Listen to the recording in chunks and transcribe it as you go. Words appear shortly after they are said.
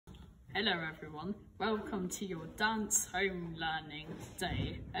Hello everyone, welcome to your Dance Home Learning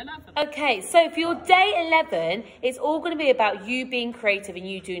Day 11. Okay, so for your day 11, it's all going to be about you being creative and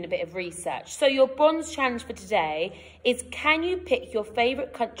you doing a bit of research. So your bronze challenge for today is, can you pick your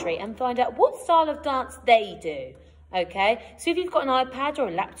favourite country and find out what style of dance they do? Okay, so if you've got an iPad or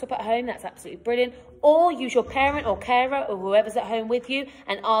a laptop at home, that's absolutely brilliant. Or use your parent or carer or whoever's at home with you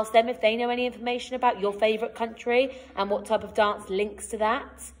and ask them if they know any information about your favourite country and what type of dance links to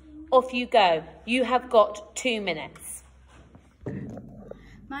that. Off you go. You have got 2 minutes.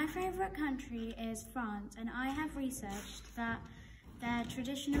 My favourite country is France, and I have researched that their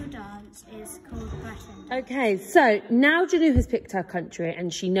traditional dance is called Breton dance. Okay, so now Janu has picked her country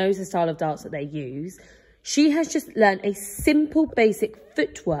and she knows the style of dance that they use. She has just learned a simple basic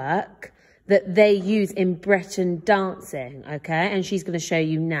footwork that they use in Breton dancing, okay? And she's going to show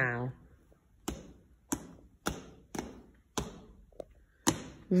you now.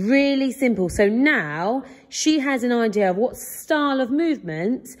 Really simple. So now she has an idea of what style of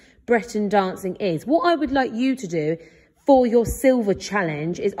movement Breton dancing is. What I would like you to do for your silver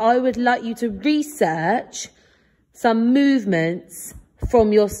challenge is I would like you to research some movements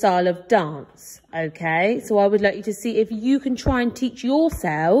from your style of dance, okay? So I would like you to see if you can try and teach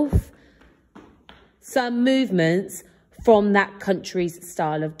yourself some movements from that country's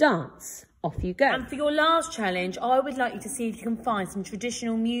style of dance. Off you go. And for your last challenge, I would like you to see if you can find some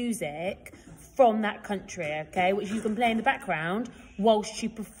traditional music from that country, okay, which you can play in the background whilst you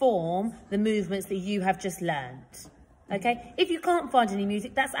perform the movements that you have just learned, okay? If you can't find any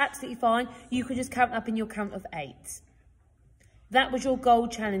music, that's absolutely fine. You can just count up in your count of 8. That was your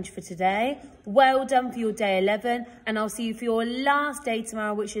gold challenge for today. Well done for your day 11, and I'll see you for your last day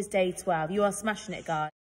tomorrow, which is day 12. You are smashing it, guys.